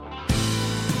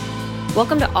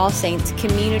Welcome to All Saints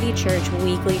Community Church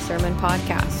Weekly Sermon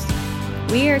Podcast.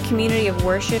 We are a community of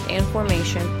worship and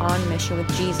formation on mission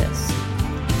with Jesus.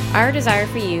 Our desire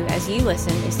for you as you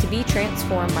listen is to be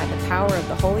transformed by the power of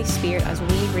the Holy Spirit as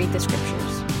we read the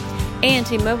Scriptures, and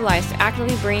to be mobilized to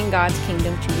actively bring God's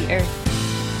kingdom to the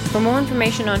earth. For more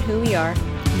information on who we are,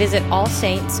 visit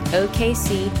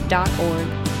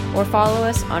allsaintsokc.org or follow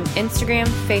us on Instagram,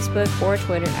 Facebook, or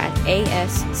Twitter at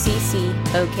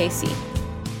ASCCOKC.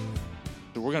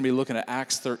 We're going to be looking at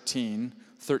Acts 13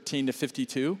 to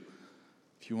 52.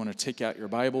 If you want to take out your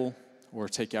Bible or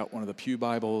take out one of the pew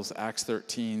Bibles, Acts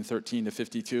 13 to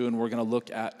 52, and we're going to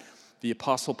look at the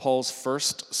Apostle Paul's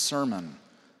first sermon.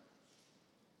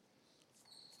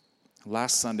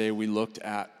 Last Sunday, we looked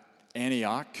at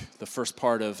Antioch, the first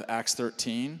part of Acts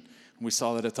 13, and we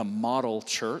saw that it's a model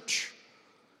church,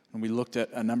 and we looked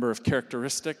at a number of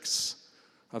characteristics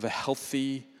of a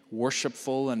healthy,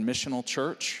 worshipful, and missional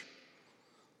church.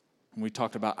 And we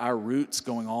talked about our roots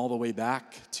going all the way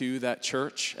back to that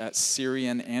church at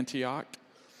Syrian Antioch.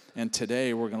 And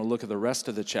today we're going to look at the rest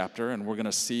of the chapter, and we're going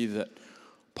to see that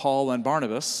Paul and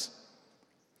Barnabas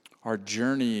are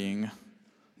journeying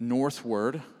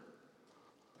northward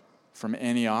from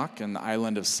Antioch and the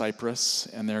island of Cyprus,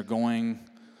 and they're going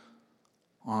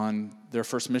on their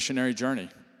first missionary journey.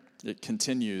 It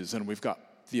continues, and we've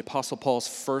got the Apostle Paul's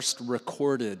first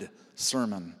recorded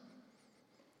sermon.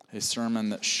 A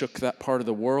sermon that shook that part of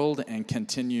the world and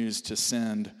continues to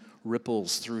send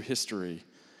ripples through history.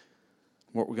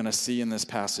 What we're going to see in this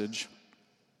passage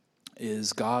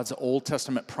is God's Old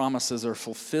Testament promises are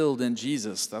fulfilled in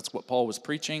Jesus. That's what Paul was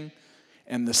preaching.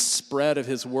 And the spread of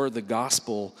his word, the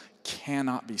gospel,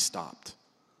 cannot be stopped.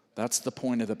 That's the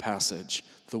point of the passage.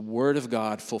 The word of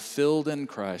God fulfilled in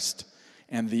Christ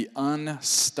and the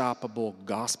unstoppable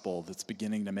gospel that's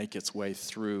beginning to make its way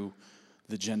through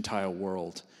the Gentile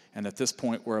world. And at this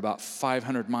point, we're about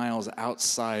 500 miles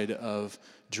outside of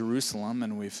Jerusalem,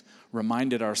 and we've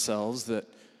reminded ourselves that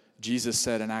Jesus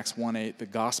said in Acts 1:8 the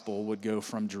gospel would go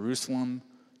from Jerusalem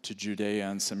to Judea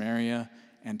and Samaria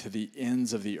and to the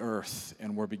ends of the earth,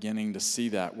 and we're beginning to see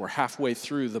that. We're halfway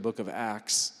through the book of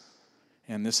Acts,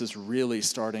 and this is really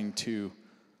starting to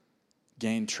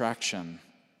gain traction.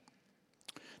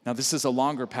 Now, this is a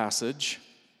longer passage,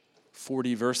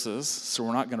 40 verses, so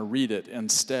we're not going to read it.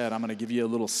 Instead, I'm going to give you a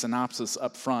little synopsis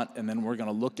up front, and then we're going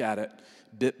to look at it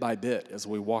bit by bit as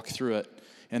we walk through it.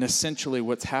 And essentially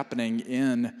what's happening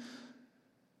in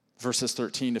verses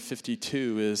 13 to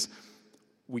 52 is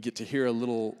we get to hear a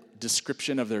little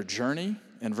description of their journey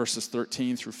in verses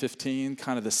 13 through 15,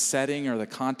 kind of the setting or the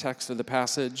context of the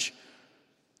passage.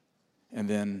 And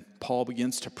then Paul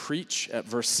begins to preach at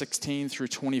verse 16 through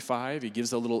 25. He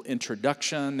gives a little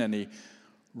introduction, and he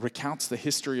recounts the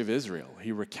history of Israel.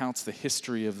 He recounts the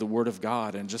history of the Word of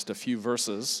God in just a few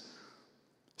verses,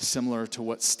 similar to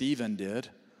what Stephen did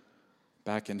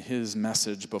back in his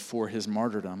message before his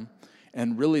martyrdom.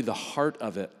 And really the heart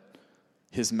of it,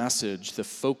 his message, the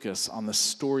focus on the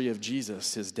story of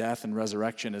Jesus, his death and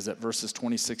resurrection, is at verses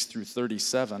 26 through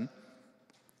 37.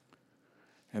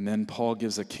 And then Paul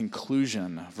gives a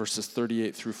conclusion, verses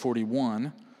 38 through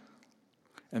 41.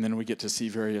 And then we get to see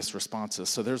various responses.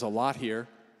 So there's a lot here.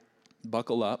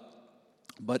 Buckle up.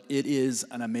 But it is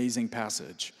an amazing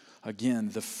passage.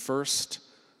 Again, the first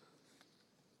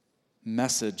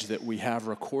message that we have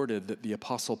recorded that the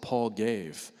Apostle Paul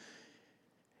gave.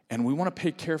 And we want to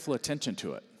pay careful attention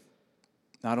to it.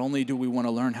 Not only do we want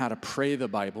to learn how to pray the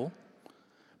Bible,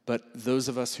 but those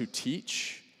of us who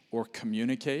teach or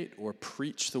communicate or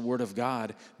preach the Word of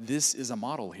God, this is a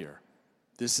model here.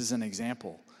 This is an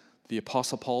example. The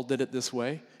Apostle Paul did it this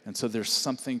way, and so there's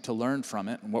something to learn from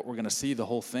it. And what we're going to see, the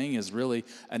whole thing is really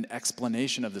an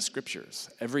explanation of the Scriptures.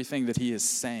 Everything that he is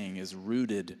saying is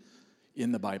rooted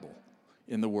in the Bible,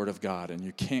 in the Word of God. And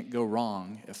you can't go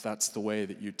wrong if that's the way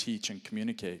that you teach and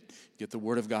communicate. You get the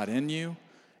Word of God in you,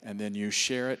 and then you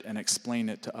share it and explain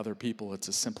it to other people. It's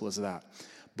as simple as that.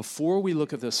 Before we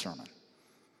look at this sermon,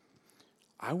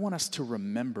 I want us to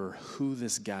remember who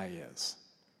this guy is.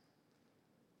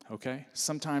 Okay?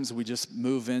 Sometimes we just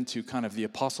move into kind of the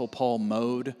Apostle Paul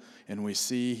mode, and we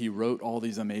see he wrote all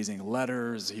these amazing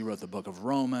letters. He wrote the book of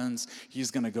Romans.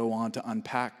 He's going to go on to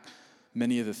unpack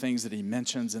many of the things that he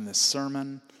mentions in this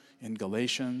sermon in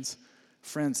Galatians.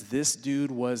 Friends, this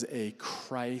dude was a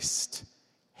Christ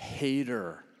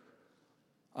hater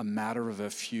a matter of a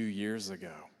few years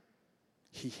ago.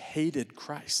 He hated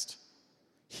Christ.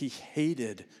 He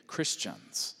hated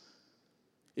Christians.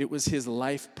 It was his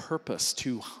life purpose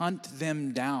to hunt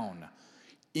them down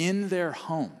in their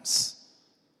homes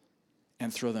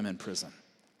and throw them in prison.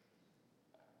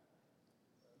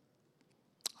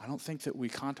 I don't think that we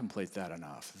contemplate that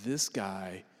enough. This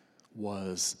guy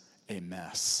was a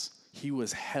mess. He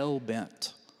was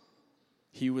hell-bent.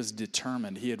 He was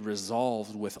determined. He had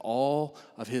resolved with all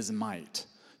of his might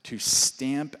to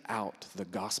stamp out the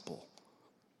gospel,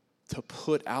 to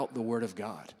put out the word of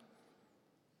God,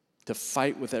 to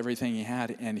fight with everything he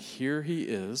had. And here he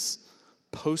is,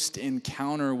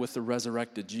 post-encounter with the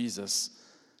resurrected Jesus,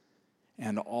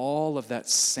 and all of that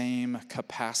same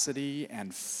capacity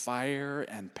and fire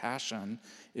and passion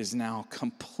is now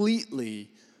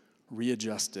completely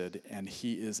readjusted, and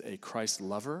he is a Christ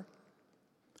lover,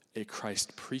 a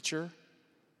Christ preacher,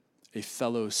 a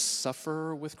fellow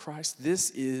sufferer with Christ. This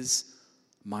is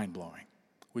mind-blowing.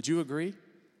 Would you agree?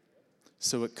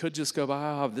 So it could just go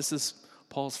by, this is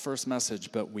Paul's first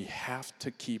message, but we have to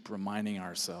keep reminding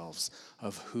ourselves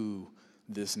of who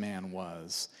this man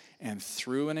was. And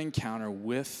through an encounter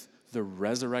with the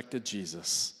resurrected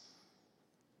Jesus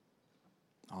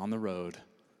on the road,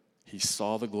 he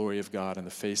saw the glory of God in the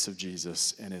face of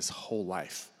Jesus, and his whole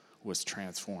life was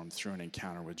transformed through an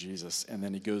encounter with Jesus. And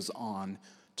then he goes on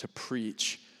to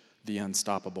preach the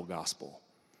unstoppable gospel.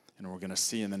 And we're going to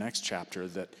see in the next chapter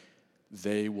that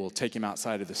they will take him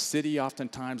outside of the city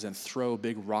oftentimes and throw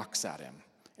big rocks at him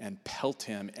and pelt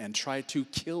him and try to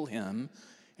kill him.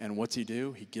 And what's he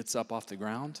do? He gets up off the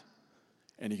ground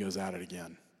and he goes at it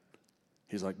again.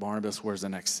 He's like, Barnabas, where's the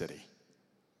next city?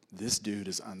 This dude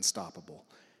is unstoppable.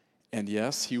 And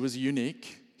yes, he was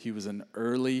unique. He was an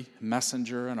early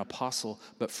messenger, an apostle.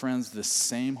 But friends, the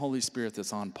same Holy Spirit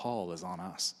that's on Paul is on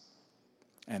us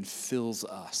and fills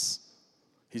us.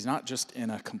 He's not just in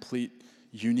a complete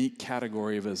unique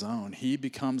category of his own. He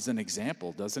becomes an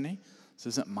example, doesn't he? This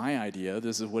isn't my idea.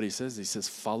 This is what he says. He says,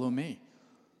 follow me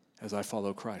as I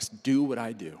follow Christ. Do what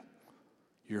I do.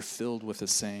 You're filled with the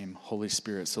same Holy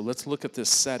Spirit. So let's look at this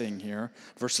setting here,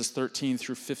 verses 13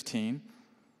 through 15.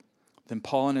 Then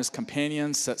Paul and his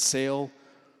companions set sail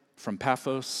from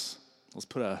Paphos. Let's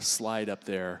put a slide up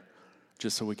there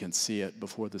just so we can see it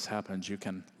before this happens. You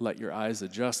can let your eyes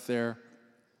adjust there.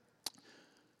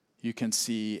 You can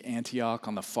see Antioch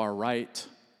on the far right,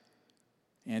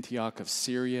 Antioch of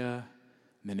Syria.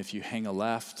 And then if you hang a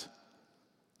left,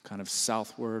 kind of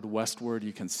southward, westward,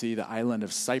 you can see the island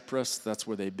of Cyprus. That's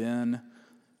where they've been.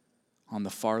 On the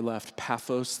far left,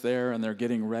 Paphos there, and they're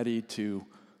getting ready to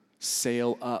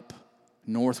sail up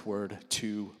northward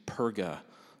to Perga.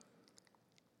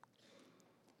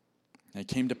 They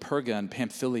came to Perga in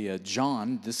Pamphylia.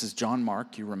 John, this is John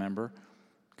Mark, you remember,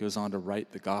 goes on to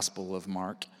write the Gospel of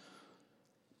Mark.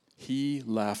 He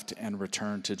left and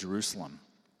returned to Jerusalem.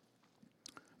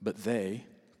 But they,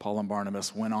 Paul and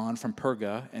Barnabas, went on from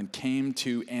Perga and came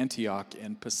to Antioch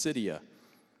in Pisidia.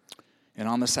 And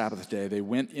on the Sabbath day, they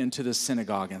went into the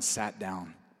synagogue and sat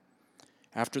down.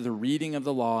 After the reading of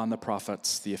the law and the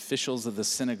prophets, the officials of the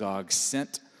synagogue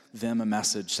sent them a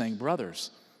message saying, brothers,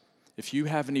 if you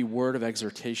have any word of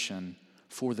exhortation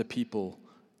for the people,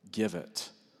 give it.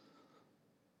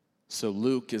 So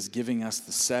Luke is giving us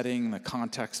the setting, the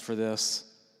context for this.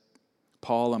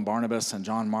 Paul and Barnabas and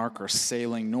John Mark are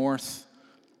sailing north,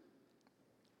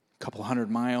 a couple 100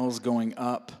 miles going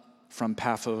up from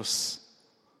Paphos.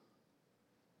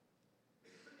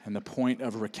 And the point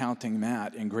of recounting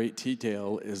that in great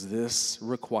detail is this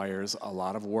requires a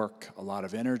lot of work, a lot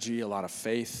of energy, a lot of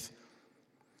faith.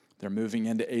 They're moving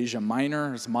into Asia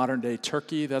Minor. It's modern-day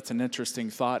Turkey. That's an interesting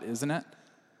thought, isn't it?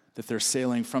 That they're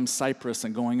sailing from Cyprus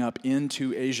and going up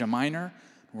into Asia Minor.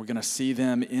 We're going to see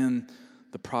them in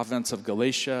the province of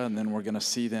Galatia, and then we're going to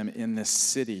see them in this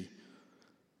city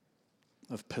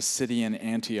of Pisidian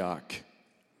Antioch.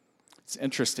 It's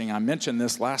interesting. I mentioned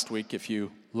this last week. If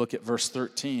you look at verse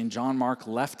 13, John Mark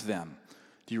left them.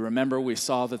 Do you remember we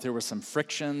saw that there was some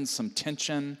friction, some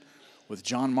tension with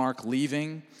John Mark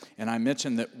leaving? And I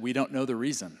mentioned that we don't know the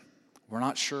reason. We're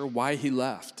not sure why he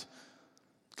left.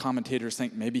 Commentators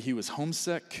think maybe he was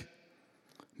homesick.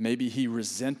 Maybe he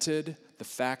resented the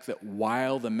fact that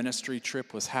while the ministry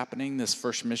trip was happening, this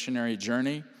first missionary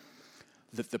journey,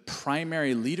 that the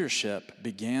primary leadership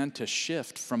began to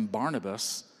shift from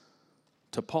Barnabas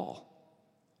to Paul.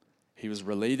 He was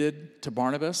related to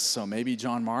Barnabas, so maybe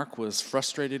John Mark was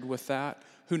frustrated with that.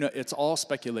 Who knows? It's all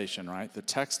speculation, right? The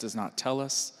text does not tell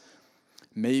us.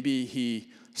 Maybe he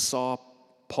saw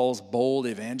Paul's bold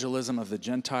evangelism of the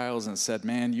Gentiles and said,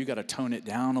 man, you got to tone it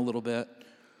down a little bit.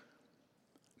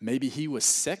 Maybe he was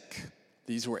sick.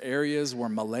 These were areas where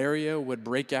malaria would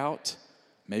break out.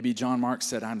 Maybe John Mark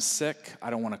said, I'm sick. I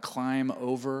don't want to climb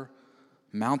over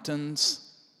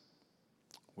mountains.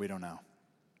 We don't know.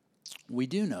 We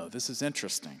do know, this is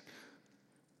interesting,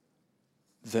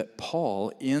 that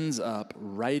Paul ends up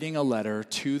writing a letter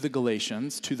to the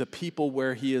Galatians, to the people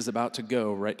where he is about to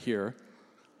go right here.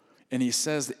 And he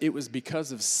says, it was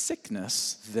because of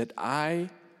sickness that I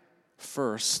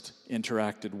first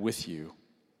interacted with you.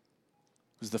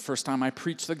 It was the first time I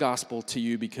preached the gospel to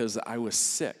you because I was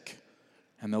sick.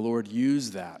 And the Lord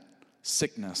used that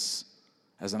sickness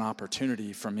as an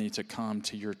opportunity for me to come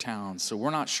to your town. So we're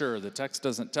not sure. The text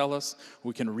doesn't tell us.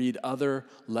 We can read other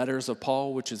letters of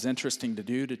Paul, which is interesting to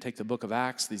do, to take the book of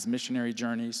Acts, these missionary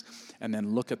journeys, and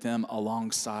then look at them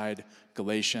alongside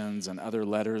Galatians and other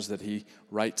letters that he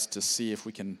writes to see if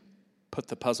we can put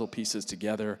the puzzle pieces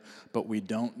together. But we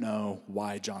don't know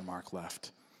why John Mark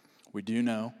left. We do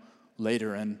know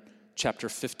later in chapter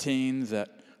 15 that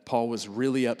Paul was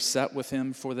really upset with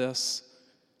him for this,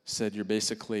 said, you're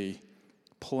basically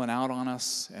pulling out on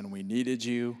us, and we needed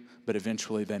you, but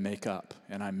eventually they make up.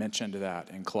 And I mentioned that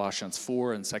in Colossians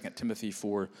 4 and 2 Timothy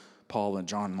 4, Paul and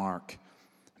John Mark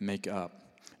make up.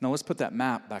 Now let's put that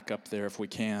map back up there if we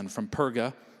can. From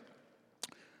Perga,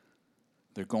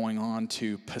 they're going on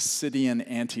to Pisidian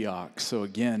Antioch. So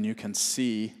again, you can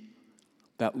see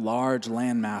that large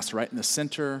landmass right in the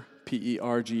center,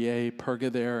 Perga,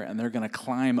 Perga there, and they're going to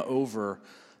climb over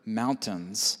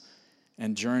mountains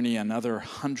and journey another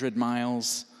 100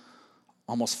 miles,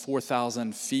 almost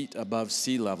 4,000 feet above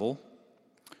sea level.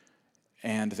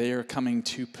 And they are coming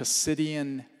to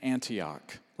Pisidian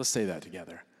Antioch. Let's say that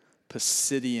together.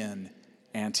 Pisidian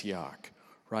Antioch,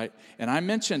 right? And I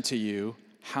mentioned to you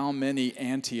how many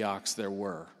Antiochs there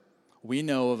were. We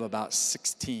know of about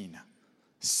 16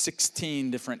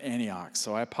 different Antiochs.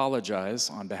 So I apologize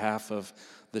on behalf of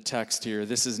the text here.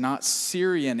 This is not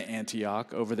Syrian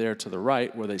Antioch over there to the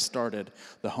right where they started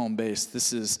the home base.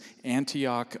 This is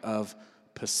Antioch of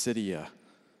Pisidia.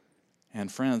 And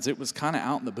friends, it was kind of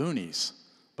out in the boonies,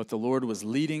 but the Lord was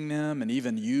leading them and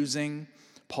even using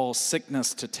Paul's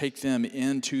sickness to take them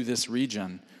into this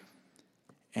region.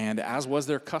 And as was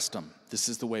their custom, this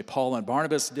is the way Paul and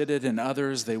Barnabas did it, and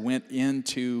others, they went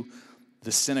into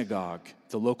the synagogue,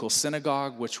 the local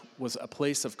synagogue, which was a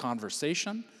place of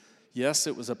conversation. Yes,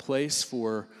 it was a place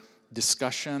for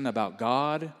discussion about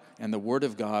God and the Word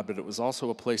of God, but it was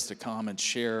also a place to come and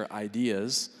share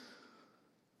ideas.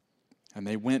 And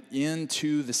they went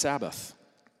into the Sabbath.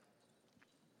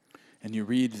 And you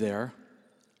read there,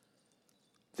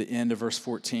 the end of verse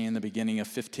 14, the beginning of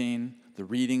 15, the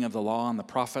reading of the law and the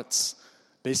prophets.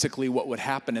 Basically what would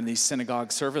happen in these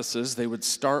synagogue services, they would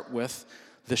start with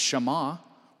the Shema,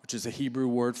 which is a Hebrew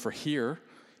word for hear.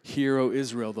 Hear, O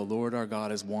Israel, the Lord our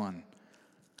God is one.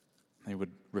 They would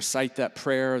recite that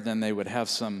prayer, then they would have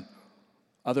some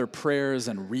other prayers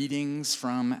and readings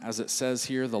from, as it says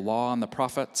here, the law and the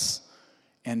prophets.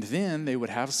 And then they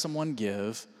would have someone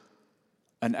give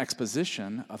an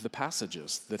exposition of the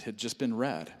passages that had just been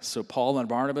read. So Paul and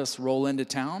Barnabas roll into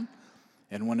town,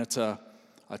 and when it's a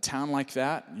town like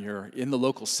that, you're in the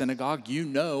local synagogue, you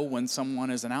know when someone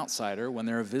is an outsider, when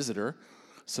they're a visitor.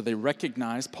 So they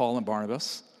recognize Paul and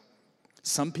Barnabas.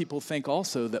 Some people think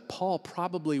also that Paul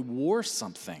probably wore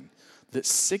something that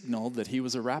signaled that he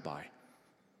was a rabbi.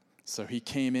 So he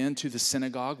came into the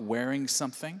synagogue wearing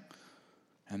something,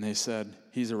 and they said,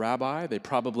 he's a rabbi. They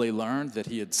probably learned that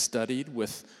he had studied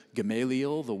with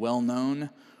Gamaliel, the well-known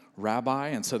rabbi,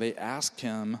 and so they asked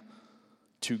him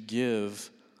to give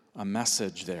a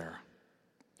message there.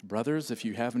 Brothers, if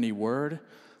you have any word,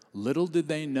 little did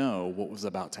they know what was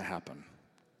about to happen.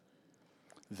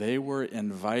 They were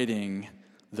inviting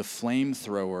the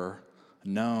flamethrower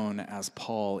known as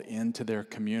Paul into their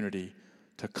community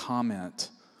to comment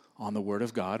on the Word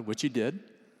of God, which he did,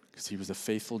 because he was a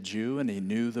faithful Jew and he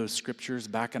knew those scriptures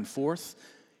back and forth.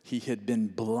 He had been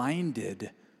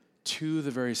blinded to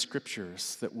the very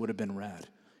scriptures that would have been read.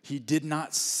 He did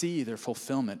not see their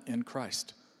fulfillment in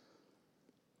Christ.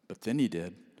 But then he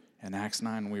did. In Acts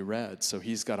 9 we read. So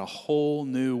he's got a whole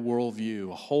new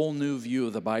worldview, a whole new view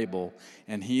of the Bible,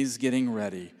 and he's getting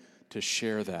ready to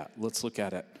share that. Let's look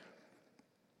at it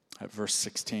at verse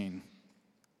 16.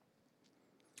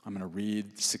 I'm going to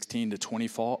read 16 to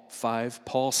 25.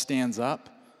 Paul stands up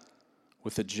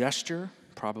with a gesture,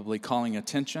 probably calling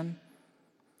attention,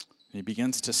 and he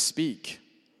begins to speak.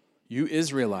 You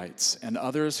Israelites and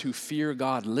others who fear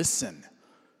God, listen.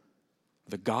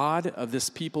 The God of this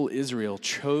people Israel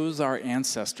chose our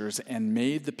ancestors and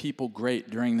made the people great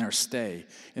during their stay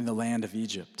in the land of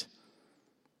Egypt.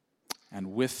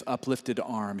 And with uplifted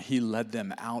arm, he led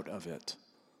them out of it.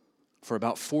 For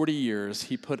about 40 years,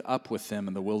 he put up with them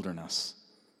in the wilderness.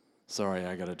 Sorry,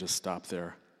 I got to just stop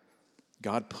there.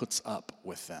 God puts up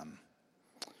with them.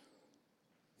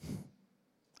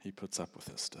 He puts up with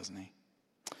us, doesn't he?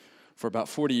 For about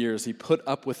 40 years, he put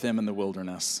up with them in the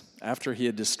wilderness. After he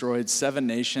had destroyed 7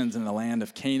 nations in the land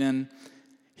of Canaan,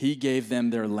 he gave them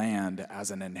their land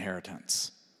as an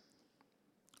inheritance.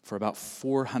 For about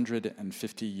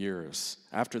 450 years.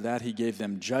 After that, he gave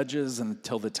them judges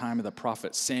until the time of the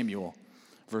prophet Samuel.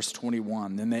 Verse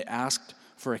 21, then they asked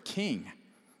for a king,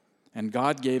 and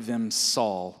God gave them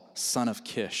Saul, son of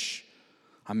Kish,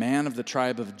 a man of the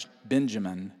tribe of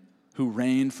Benjamin, who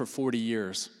reigned for 40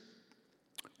 years.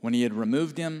 When he had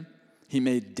removed him, he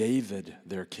made David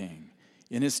their king.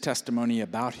 In his testimony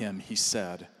about him, he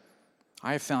said,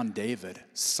 I have found David,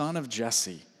 son of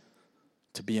Jesse,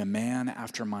 to be a man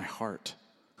after my heart,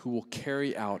 who will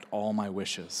carry out all my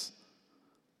wishes.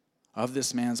 Of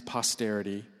this man's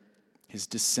posterity, his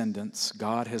descendants,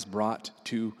 God has brought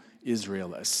to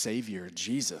Israel a Savior,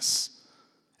 Jesus,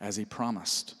 as he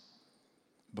promised.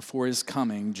 Before his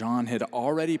coming, John had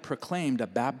already proclaimed a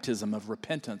baptism of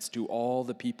repentance to all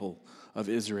the people of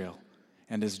Israel.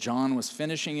 And as John was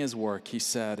finishing his work, he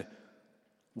said,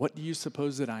 what do you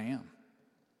suppose that I am?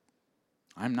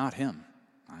 I'm not him.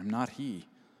 I'm not he.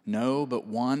 No, but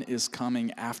one is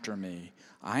coming after me.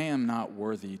 I am not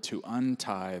worthy to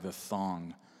untie the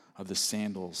thong of the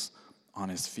sandals on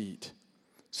his feet.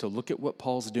 So look at what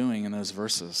Paul's doing in those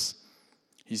verses.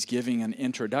 He's giving an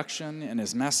introduction in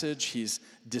his message. He's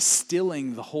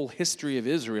distilling the whole history of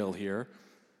Israel here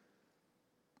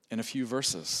in a few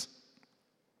verses.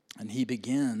 And he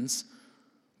begins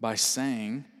by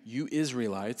saying, you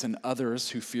Israelites and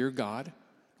others who fear God.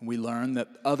 We learn that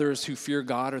others who fear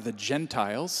God are the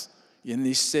Gentiles in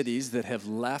these cities that have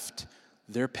left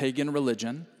their pagan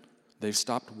religion. They've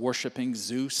stopped worshiping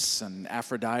Zeus and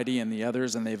Aphrodite and the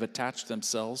others, and they've attached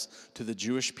themselves to the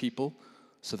Jewish people.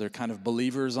 So they're kind of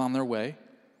believers on their way.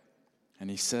 And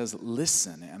he says,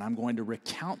 listen, and I'm going to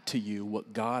recount to you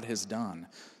what God has done.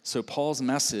 So Paul's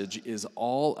message is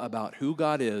all about who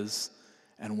God is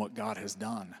and what God has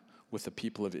done with the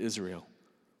people of Israel.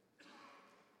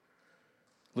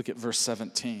 Look at verse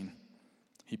 17.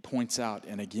 He points out,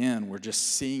 and again, we're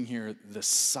just seeing here the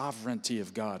sovereignty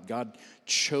of God. God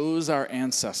chose our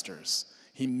ancestors.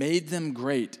 He made them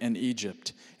great in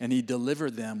Egypt, and he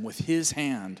delivered them with his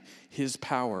hand, his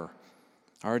power.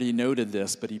 I already noted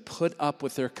this, but he put up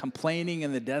with their complaining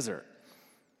in the desert.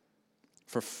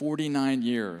 For 49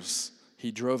 years, he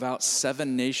drove out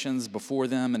 7 nations before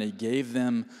them, and he gave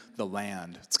them the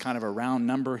land. It's kind of a round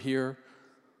number here.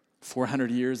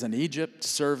 400 years in Egypt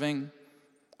serving,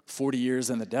 40 years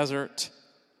in the desert,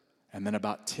 and then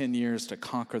about 10 years to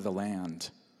conquer the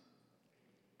land.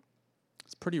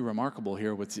 It's pretty remarkable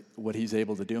here what he's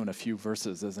able to do in a few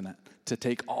verses, isn't it? To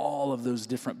take all of those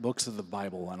different books of the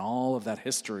Bible and all of that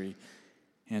history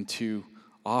and to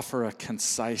offer a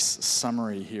concise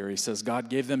summary here. He says, God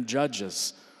gave them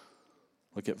judges.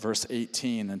 Look at verse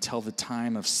 18, until the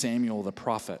time of Samuel the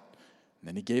prophet. And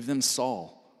then he gave them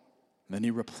Saul. Then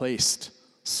he replaced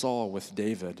Saul with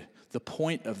David. The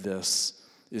point of this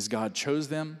is God chose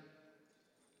them,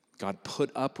 God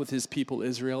put up with his people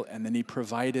Israel, and then he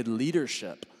provided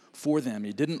leadership for them.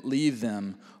 He didn't leave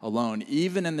them alone.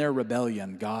 Even in their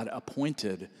rebellion, God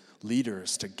appointed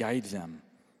leaders to guide them.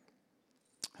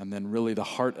 And then really the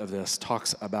heart of this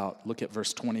talks about, look at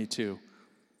verse 22.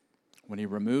 When he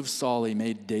removed Saul, he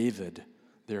made David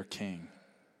their king.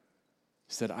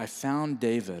 He said, I found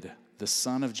David, the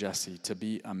son of Jesse, to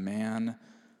be a man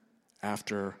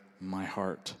after my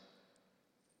heart.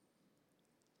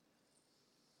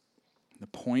 The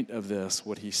point of this,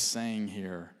 what he's saying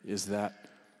here, is that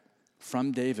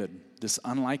from David, this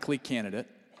unlikely candidate,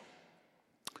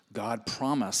 God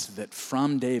promised that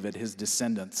from David, his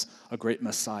descendants, a great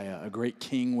Messiah, a great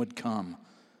king would come.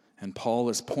 And Paul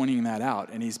is pointing that out,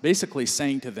 and he's basically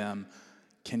saying to them,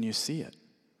 can you see it?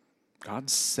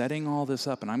 God's setting all this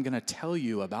up, and I'm going to tell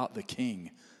you about the king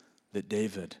that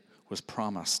David was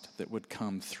promised that would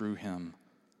come through him.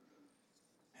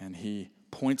 And he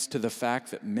points to the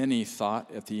fact that many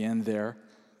thought at the end there,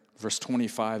 verse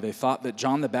 25, they thought that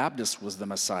John the Baptist was the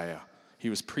Messiah. He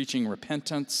was preaching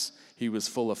repentance. He was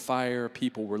full of fire.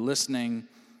 People were listening.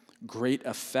 Great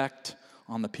effect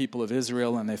on the people of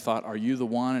Israel, and they thought, are you the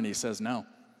one? And he says, no.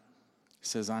 He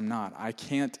says, I'm not. I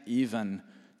can't even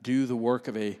do the work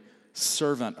of a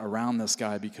servant around this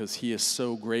guy because he is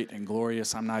so great and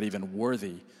glorious. I'm not even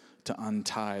worthy to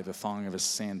untie the thong of his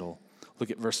sandal. Look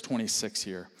at verse 26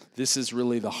 here. This is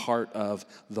really the heart of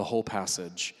the whole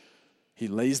passage. He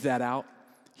lays that out.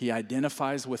 He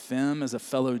identifies with them as a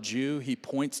fellow Jew. He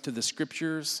points to the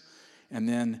scriptures. And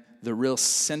then the real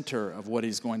center of what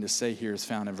he's going to say here is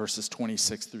found in verses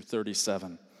 26 through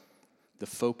 37. The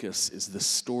focus is the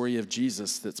story of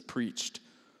Jesus that's preached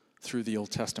through the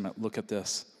Old Testament. Look at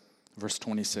this. Verse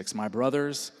 26, my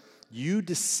brothers, you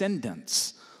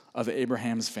descendants of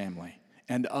Abraham's family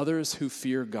and others who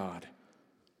fear God,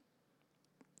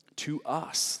 to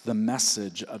us the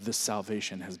message of this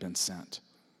salvation has been sent.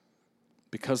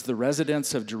 Because the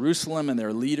residents of Jerusalem and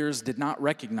their leaders did not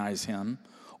recognize him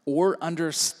or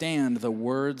understand the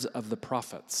words of the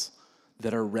prophets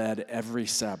that are read every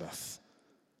Sabbath.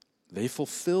 They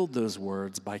fulfilled those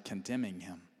words by condemning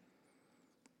him.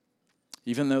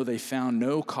 Even though they found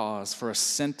no cause for a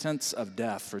sentence of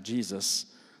death for Jesus,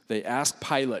 they asked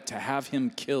Pilate to have him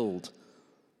killed.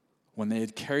 When they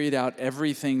had carried out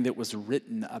everything that was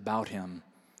written about him,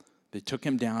 they took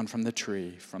him down from the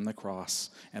tree, from the cross,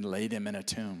 and laid him in a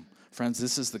tomb. Friends,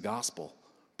 this is the gospel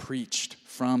preached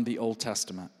from the Old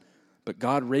Testament. But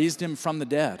God raised him from the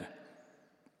dead.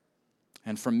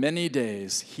 And for many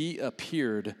days he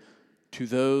appeared to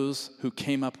those who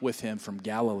came up with him from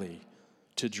Galilee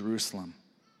to Jerusalem.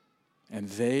 And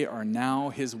they are now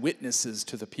his witnesses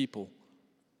to the people.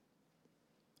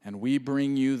 And we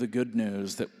bring you the good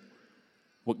news that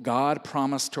what God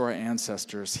promised to our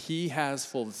ancestors, he has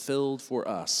fulfilled for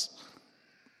us,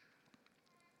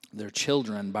 their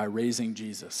children, by raising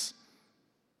Jesus.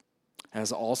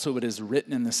 As also it is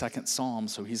written in the second Psalm,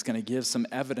 so he's going to give some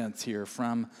evidence here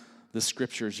from the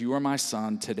scriptures. You are my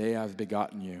son, today I've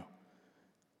begotten you.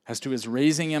 As to his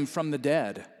raising him from the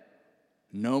dead,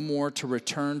 no more to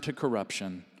return to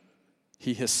corruption,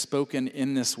 he has spoken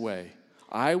in this way,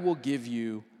 I will give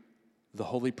you the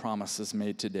holy promises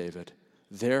made to David.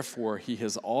 Therefore, he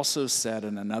has also said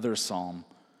in another psalm,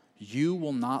 you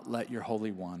will not let your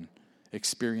Holy One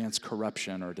experience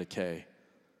corruption or decay.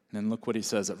 And then look what he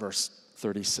says at verse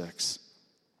 36.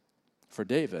 For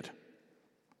David,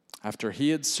 after he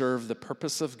had served the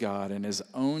purpose of God in his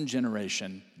own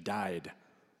generation, died.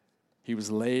 He was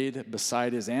laid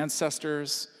beside his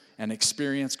ancestors and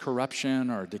experienced corruption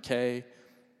or decay.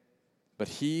 But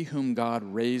he whom God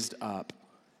raised up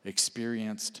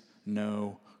experienced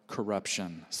no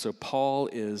corruption. So Paul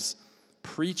is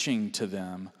preaching to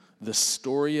them the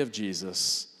story of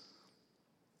Jesus,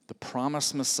 the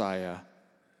promised Messiah,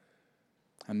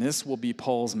 and this will be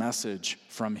Paul's message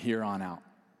from here on out.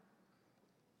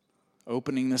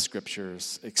 Opening the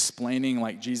scriptures, explaining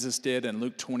like Jesus did in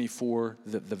Luke 24,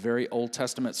 that the very Old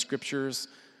Testament scriptures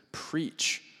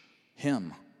preach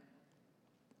him.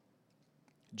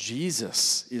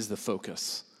 Jesus is the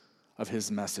focus of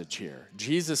his message here.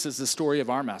 Jesus is the story of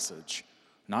our message,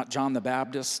 not John the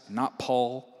Baptist, not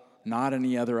Paul, not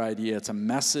any other idea. It's a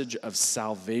message of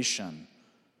salvation.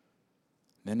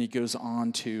 Then he goes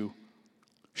on to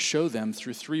show them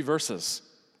through 3 verses.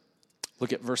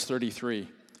 Look at verse 33.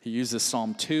 He uses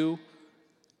Psalm 2,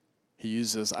 he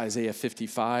uses Isaiah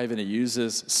 55, and he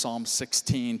uses Psalm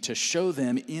 16 to show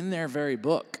them in their very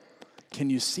book. Can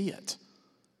you see it?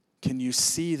 Can you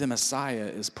see the Messiah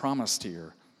is promised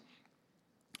here?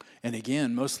 And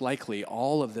again, most likely,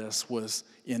 all of this was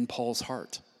in Paul's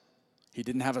heart. He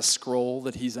didn't have a scroll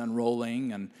that he's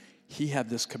unrolling, and he had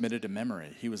this committed to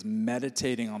memory. He was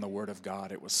meditating on the Word of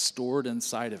God. It was stored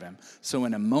inside of him. So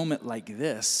in a moment like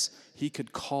this, he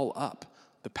could call up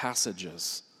the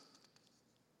passages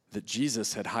that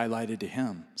Jesus had highlighted to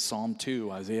him. Psalm 2,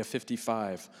 Isaiah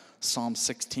 55, Psalm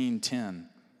 16:10.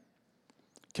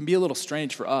 It can be a little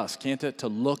strange for us, can't it, to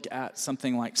look at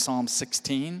something like Psalm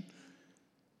 16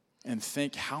 and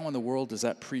think, how in the world does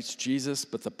that preach Jesus?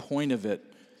 But the point of it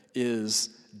is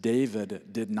David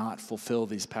did not fulfill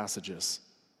these passages.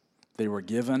 They were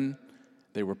given,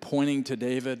 they were pointing to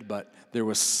David, but there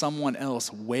was someone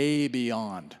else way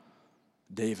beyond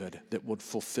David that would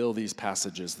fulfill these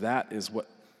passages. That is what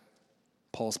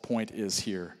Paul's point is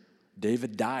here.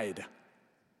 David died.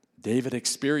 David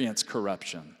experienced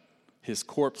corruption. His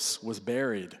corpse was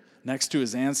buried next to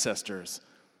his ancestors.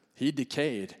 He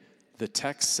decayed. The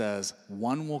text says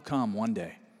one will come one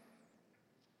day,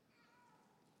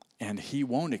 and he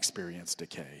won't experience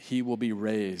decay. He will be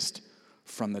raised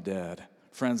from the dead.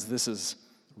 Friends, this is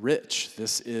rich.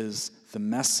 This is the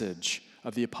message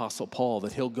of the Apostle Paul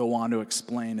that he'll go on to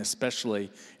explain,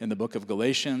 especially in the book of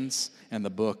Galatians and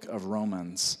the book of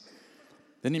Romans.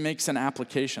 Then he makes an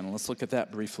application. Let's look at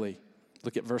that briefly.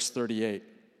 Look at verse 38.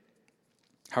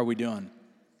 How are we doing?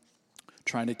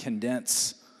 Trying to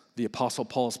condense the Apostle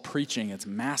Paul's preaching. It's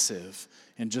massive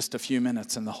in just a few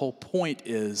minutes, and the whole point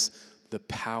is the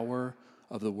power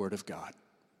of the Word of God.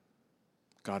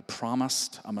 God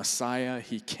promised a Messiah.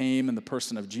 He came in the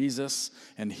person of Jesus,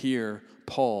 and here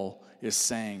Paul is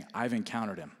saying, I've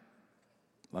encountered him.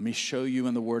 Let me show you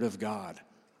in the Word of God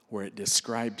where it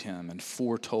described him and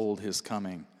foretold his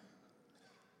coming.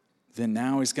 Then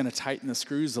now he's going to tighten the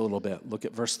screws a little bit. Look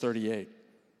at verse 38.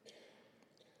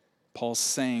 Paul's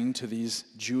saying to these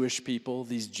Jewish people,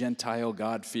 these Gentile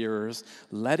God-fearers,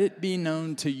 let it be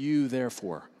known to you,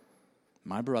 therefore,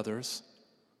 my brothers,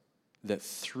 that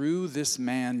through this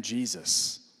man,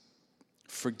 Jesus,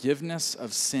 forgiveness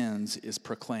of sins is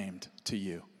proclaimed to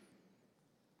you.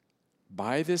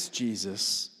 By this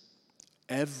Jesus,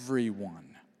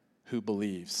 everyone who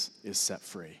believes is set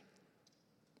free.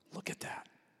 Look at that.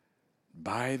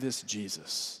 By this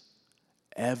Jesus,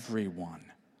 everyone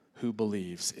who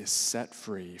believes is set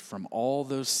free from all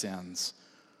those sins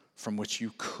from which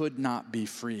you could not be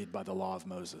freed by the law of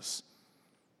Moses.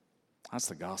 That's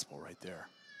the gospel right there.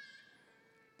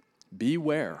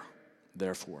 Beware,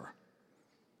 therefore,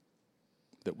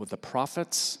 that what the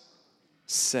prophets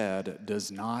said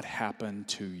does not happen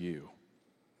to you.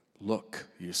 Look,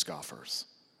 you scoffers,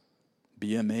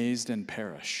 be amazed and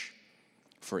perish,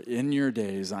 for in your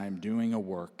days I am doing a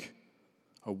work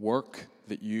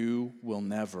that you will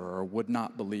never or would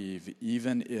not believe,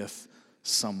 even if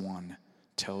someone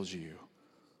tells you.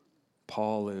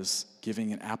 Paul is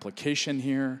giving an application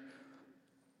here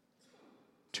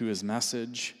to his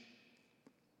message.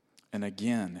 And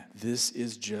again, this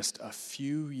is just a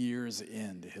few years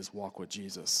into his walk with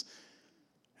Jesus.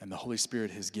 And the Holy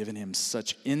Spirit has given him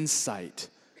such insight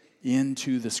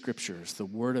into the scriptures, the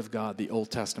Word of God, the Old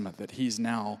Testament, that he's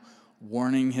now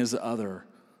warning his other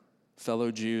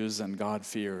fellow Jews and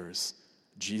God-fearers,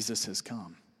 Jesus has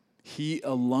come. He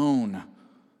alone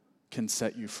can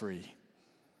set you free.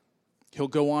 He'll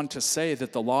go on to say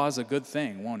that the law is a good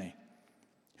thing, won't he?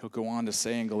 He'll go on to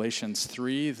say in Galatians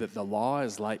 3 that the law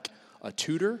is like a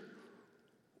tutor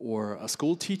or a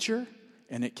school teacher,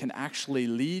 and it can actually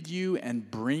lead you and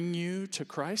bring you to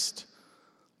Christ,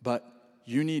 but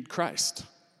you need Christ.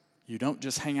 You don't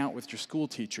just hang out with your school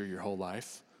teacher your whole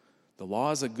life. The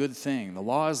law is a good thing. The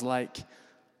law is like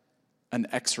an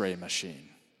X-ray machine.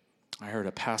 I heard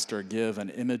a pastor give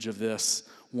an image of this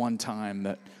one time,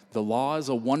 that the law is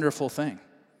a wonderful thing,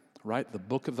 right? The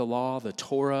book of the law, the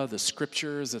Torah, the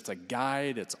scriptures, it's a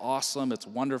guide, it's awesome, it's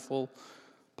wonderful.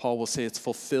 Paul will say it's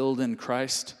fulfilled in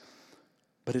Christ,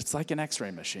 but it's like an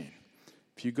X-ray machine.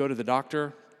 If you go to the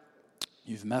doctor,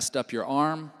 you've messed up your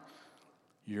arm,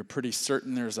 you're pretty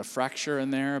certain there's a fracture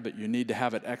in there, but you need to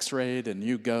have it X-rayed, and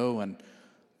you go and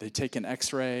they take an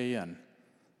X-ray, and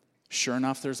sure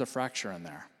enough, there's a fracture in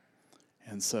there.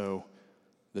 And so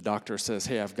the doctor says,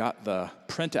 hey, I've got the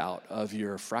printout of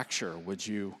your fracture. Would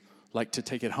you like to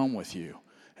take it home with you?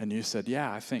 And you said,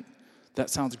 yeah, I think that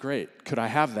sounds great. Could I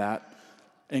have that?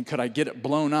 And could I get it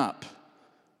blown up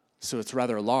so it's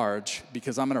rather large,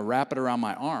 because I'm going to wrap it around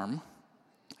my arm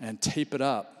and tape it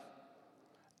up,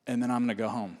 and then I'm going to go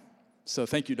home. So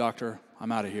thank you, doctor.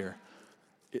 I'm out of here.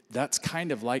 That's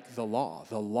kind of like the law.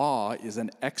 The law is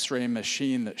an X-ray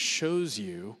machine that shows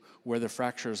you where the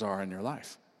fractures are in your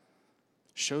life.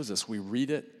 Shows us. We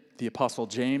read it. The Apostle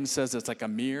James says it's like a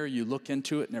mirror. You look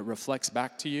into it and it reflects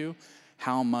back to you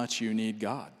how much you need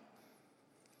God.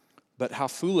 But how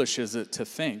foolish is it to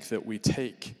think that we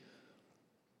take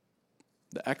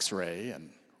the X-ray and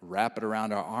wrap it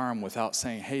around our arm without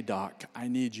saying, hey, doc, I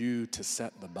need you to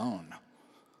set the bone.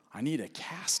 I need a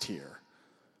cast here.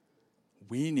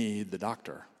 We need the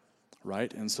doctor,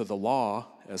 right? And so the law,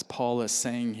 as Paul is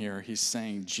saying here, he's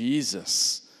saying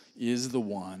Jesus is the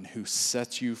one who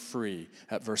sets you free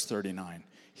at verse 39.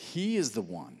 He is the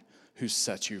one who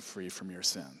sets you free from your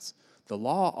sins. The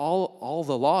law, all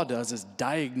the law does is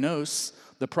diagnose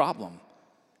the problem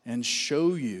and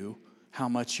show you how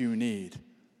much you need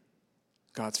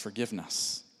God's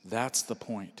forgiveness. That's the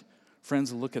point.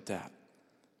 Friends, look at that.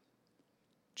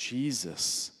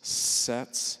 Jesus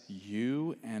sets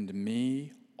you and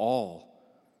me all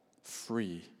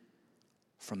free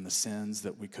from the sins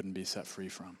that we couldn't be set free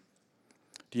from.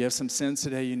 Do you have some sins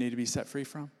today you need to be set free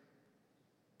from?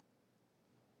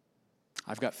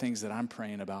 I've got things that I'm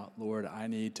praying about. Lord, I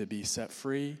need to be set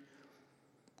free.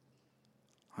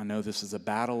 I know this is a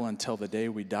battle until the day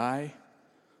we die.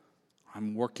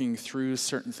 I'm working through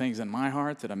certain things in my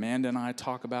heart that Amanda and I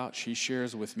talk about. She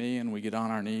shares with me, and we get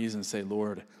on our knees and say,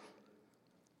 Lord,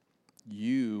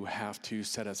 you have to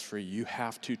set us free. You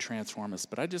have to transform us.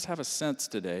 But I just have a sense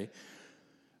today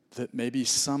that maybe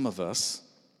some of us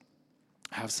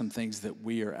have some things that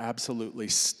we are absolutely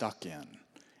stuck in.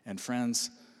 And friends,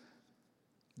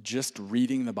 just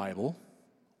reading the Bible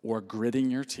or gritting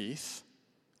your teeth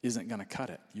isn't going to cut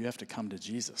it. You have to come to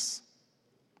Jesus.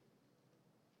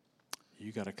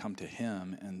 You got to come to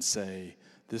him and say,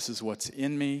 this is what's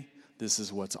in me. This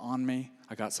is what's on me.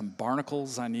 I got some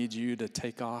barnacles I need you to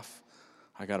take off.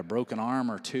 I got a broken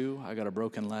arm or two. I got a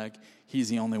broken leg. He's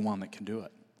the only one that can do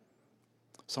it.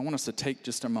 So I want us to take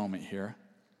just a moment here.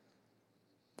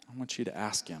 I want you to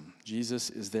ask him, Jesus,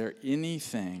 is there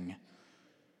anything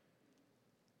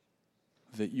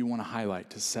that you want to highlight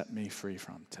to set me free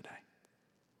from today?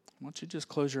 Why don't you just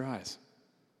close your eyes?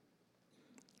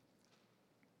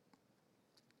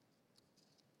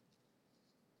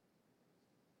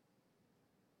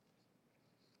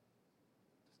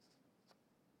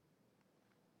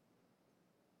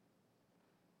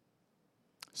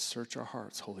 Search our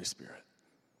hearts, Holy Spirit.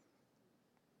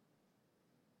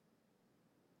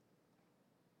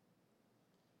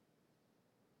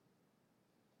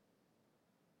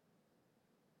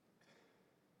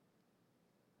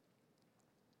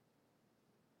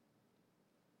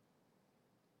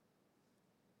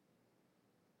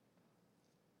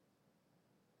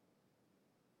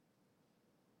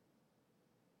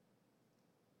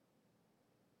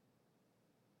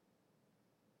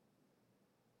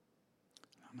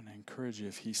 I'm going to encourage you,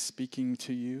 if he's speaking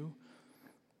to you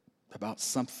about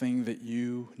something that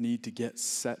you need to get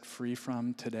set free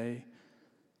from today,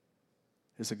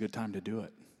 is a good time to do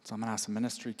it. So I'm going to ask the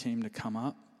ministry team to come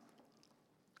up.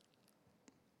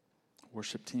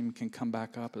 Worship team can come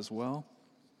back up as well.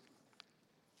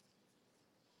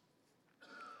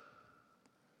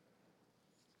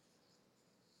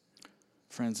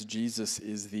 Friends, Jesus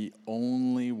is the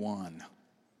only one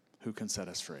who can set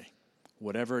us free.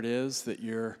 Whatever it is that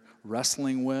you're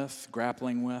wrestling with,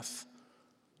 grappling with,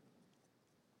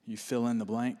 you fill in the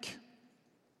blank.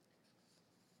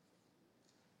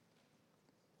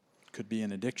 Could be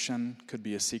an addiction, could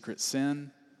be a secret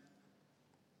sin,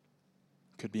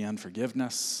 could be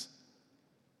unforgiveness,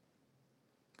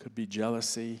 could be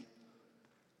jealousy.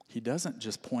 He doesn't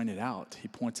just point it out, he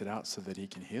points it out so that he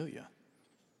can heal you.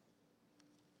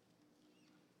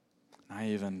 I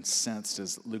even sensed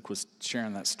as Luke was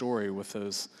sharing that story with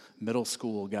those middle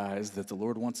school guys that the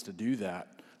Lord wants to do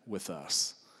that with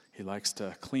us. He likes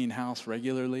to clean house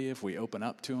regularly if we open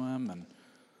up to him, and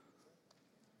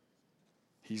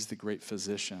he's the great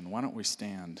physician. Why don't we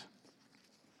stand?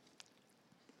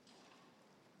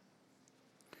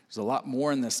 There's a lot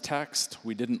more in this text.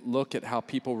 We didn't look at how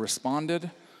people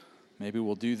responded. Maybe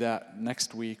we'll do that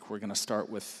next week. We're going to start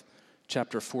with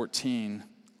chapter 14.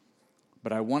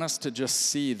 But I want us to just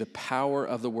see the power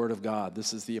of the Word of God.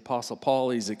 This is the Apostle Paul.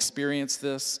 He's experienced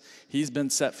this. He's been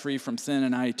set free from sin,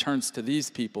 and now he turns to these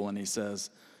people and he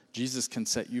says, Jesus can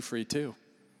set you free too.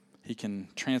 He can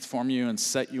transform you and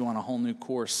set you on a whole new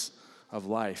course of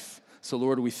life. So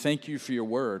Lord, we thank you for your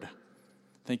Word.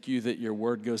 Thank you that your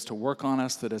Word goes to work on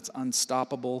us, that it's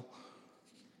unstoppable.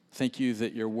 Thank you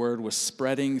that your Word was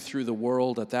spreading through the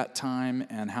world at that time,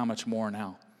 and how much more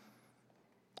now.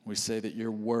 We say that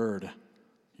your Word,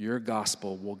 your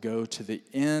gospel will go to the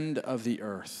end of the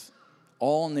earth.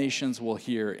 All nations will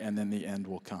hear, and then the end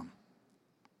will come.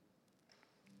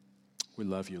 We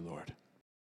love you, Lord.